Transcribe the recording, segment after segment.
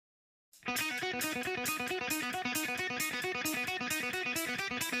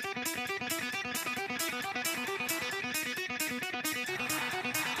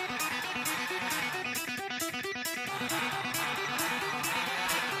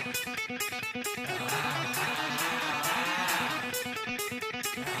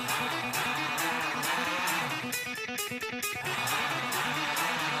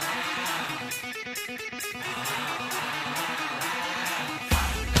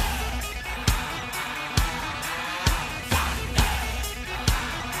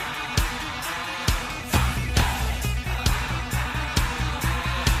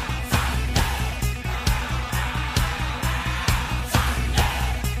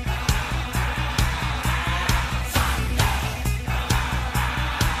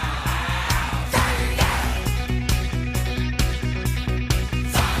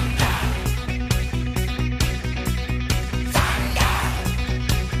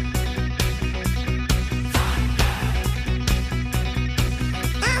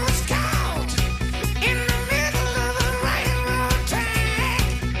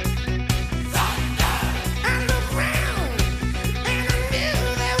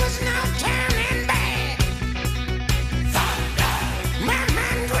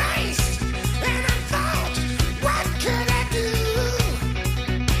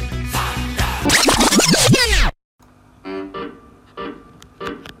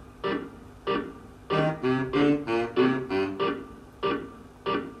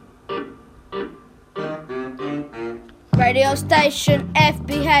Radio station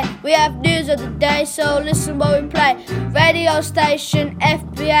FPA, we have news of the day, so listen while we play. Radio station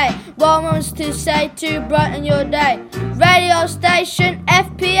FPA, what wants to say to brighten your day? Radio station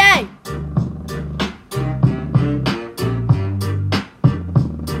FPA.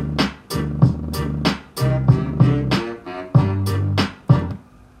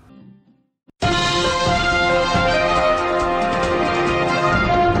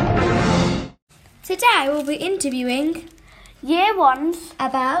 Today we'll be interviewing Year ones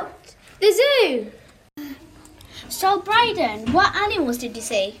about the zoo. So Brayden, what animals did you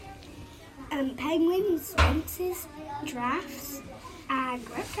see? Penguins, sphinxes, giraffes, and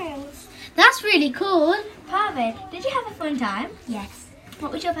reptiles. That's really cool. Parvin, did you have a fun time? Yes.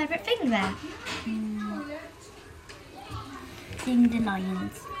 What was your favourite thing there? Seeing the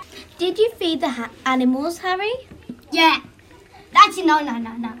lions. Did you feed the animals, Harry? Yeah. That's no.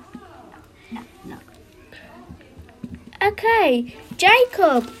 Okay,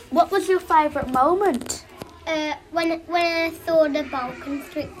 Jacob, what was your favourite moment? When I saw the boa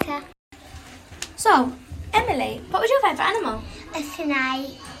constrictor. So, Emily, what was your favourite animal? A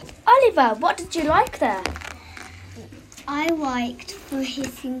snake. Oliver, what did you like there? I liked the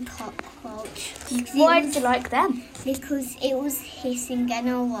hissing cockroach. Why did you like them? Because it was hissing and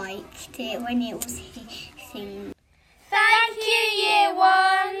I liked it when it was hissing. Thank you, year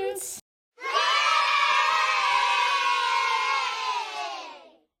ones.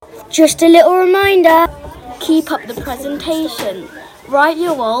 Just a little reminder, keep up the presentation, write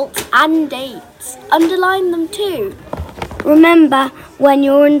your waltz and dates, underline them too. Remember, when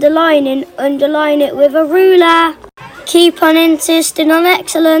you're underlining, underline it with a ruler. Keep on insisting on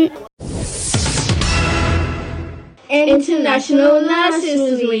excellent. International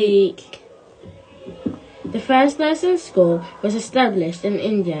Nurses Week. The first nursing school was established in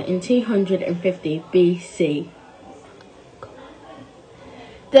India in 250 BC.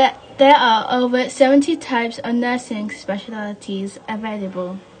 There are over 70 types of nursing specialties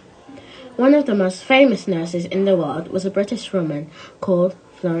available. One of the most famous nurses in the world was a British woman called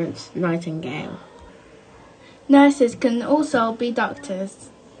Florence Nightingale. Nurses can also be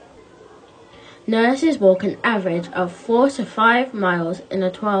doctors. Nurses walk an average of 4 to 5 miles in a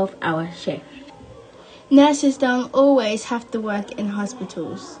 12-hour shift. Nurses don't always have to work in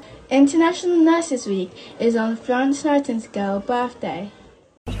hospitals. International Nurses Week is on Florence Nightingale's birthday.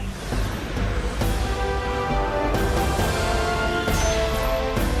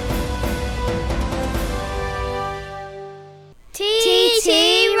 TT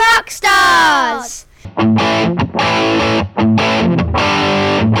Rockstars!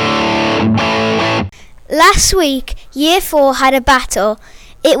 Last week, Year 4 had a battle.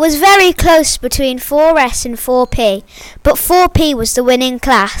 It was very close between 4S and 4P, but 4P was the winning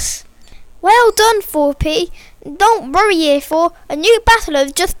class. Well done, 4P. Don't worry, Year 4, a new battle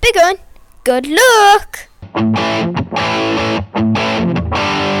has just begun. Good luck!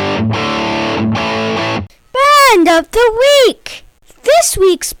 Band of the Week! This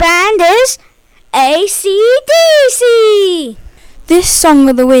week's band is AC/DC. This song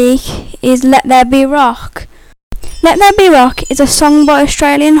of the week is Let There Be Rock. Let There Be Rock is a song by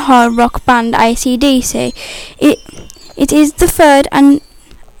Australian hard rock band AC/DC. It is the third and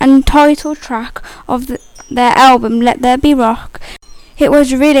title track of their album Let There Be Rock. It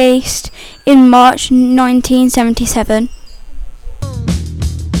was released in March 1977.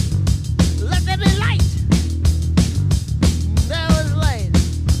 Let there be light. There was light.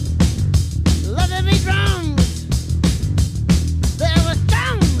 Let there be drums. There was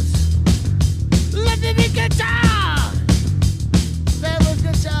drums. Let there be guitar. There was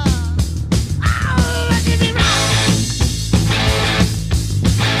guitar. Oh, let there be rock.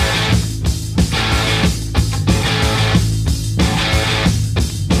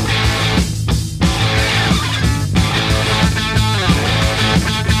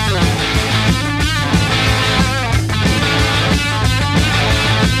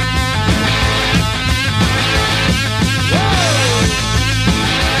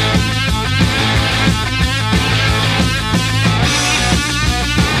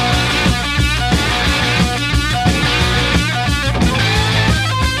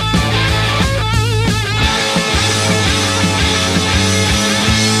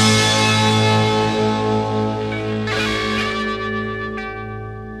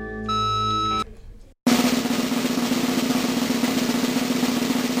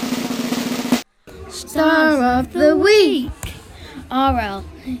 Star of the Week. RL,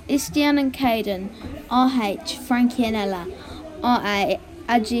 Istian and Caden. RH, Frankie and Ella. RA,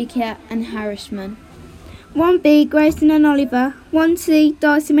 Ajika and Harrisman. 1B, Grayson and Oliver. 1C,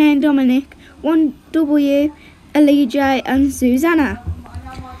 Darcy May and Dominic. 1W, Elijah and Susanna.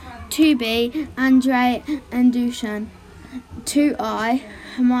 2B, Andre and Dushan. 2I,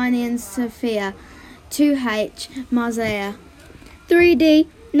 Hermione and Sophia. 2H, Marziah. 3D,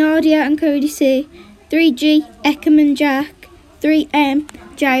 Nadia and Cody C. 3G, Eckham and Jack. 3M,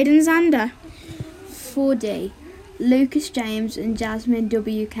 Jade and Xander. 4D, Lucas James and Jasmine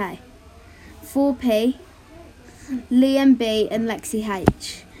WK. 4P, Liam B and Lexi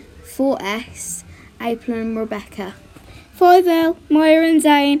H. 4S, April and Rebecca. 5L, Moira and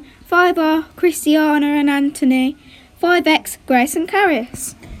Zane. 5R, Christiana and Anthony. 5X, Grace and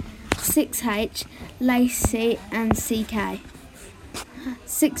Caris. 6H, Lacey and CK.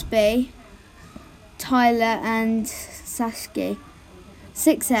 6B, Tyler and Sashki.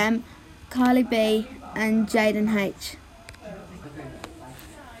 6M, Carly B and Jaden H.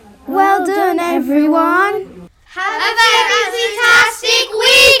 Well done, everyone. Have a fantastic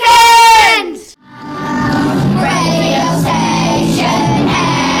weekend!